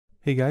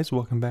Hey guys,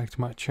 welcome back to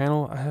my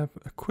channel. I have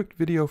a quick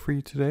video for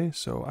you today.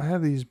 So I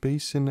have these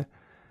Basn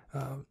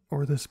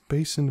this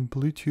Basn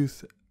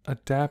Bluetooth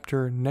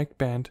adapter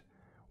neckband,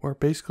 where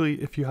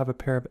basically if you have a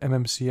pair of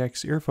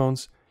MMCX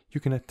earphones, you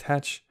can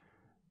attach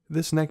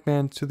this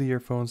neckband to the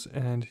earphones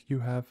and you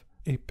have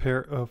a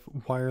pair of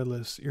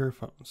wireless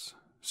earphones.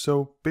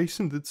 So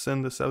Basn did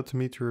send this out to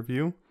me to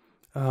review.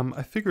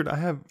 I figured I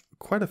have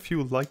quite a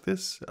few like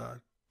this,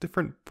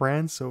 different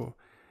brands, so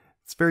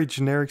it's very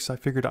generic, so I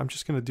figured I'm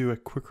just going to do a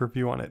quick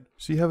review on it.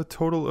 So you have a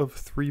total of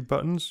 3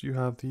 buttons. You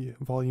have the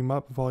volume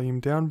up, volume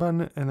down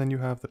button, and then you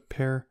have the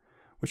pair,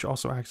 which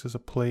also acts as a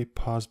play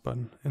pause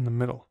button in the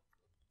middle.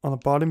 On the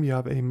bottom you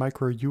have a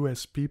micro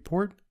USB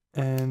port,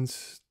 and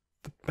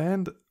the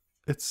band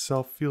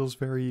itself feels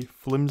very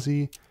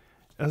flimsy.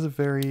 It has a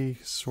very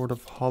sort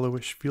of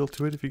hollowish feel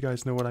to it, if you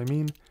guys know what I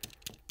mean.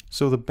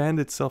 So the band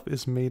itself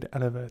is made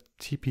out of a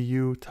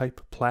TPU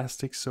type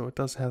plastic, so it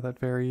does have that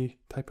very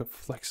type of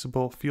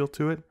flexible feel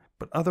to it.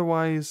 But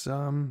otherwise,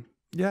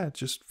 yeah, it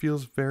just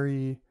feels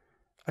very,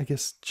 I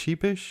guess,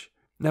 cheapish.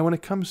 Now when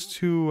it comes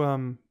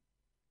to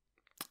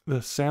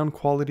the sound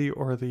quality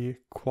or the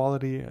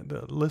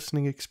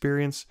listening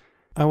experience,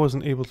 I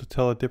wasn't able to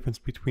tell a difference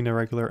between a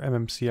regular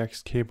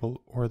MMCX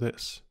cable or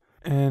this.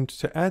 And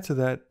to add to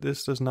that,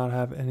 this does not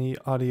have any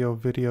audio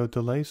video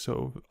delay,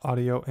 so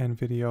audio and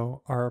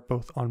video are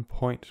both on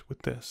point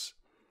with this.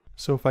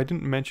 So if I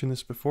didn't mention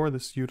this before,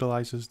 this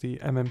utilizes the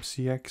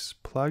MMCX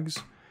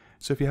plugs.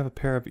 So if you have a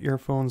pair of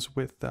earphones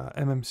with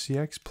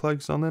MMCX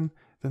plugs on them,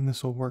 then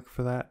this will work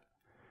for that.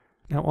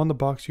 Now on the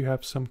box you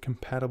have some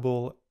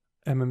compatible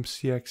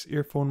MMCX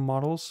earphone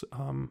models.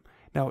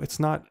 Now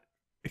it's not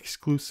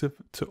exclusive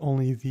to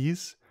only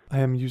these. I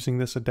am using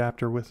this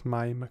adapter with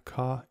my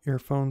Macaw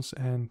earphones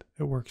and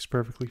it works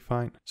perfectly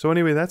fine. So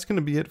anyway, that's going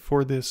to be it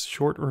for this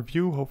short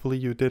review. Hopefully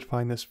you did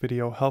find this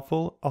video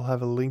helpful. I'll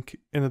have a link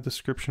in the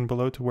description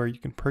below to where you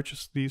can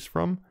purchase these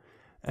from.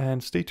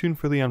 And stay tuned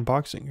for the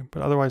unboxing.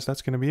 But otherwise,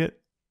 that's going to be it.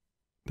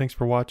 Thanks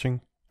for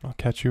watching. I'll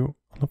catch you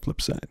on the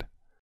flip side.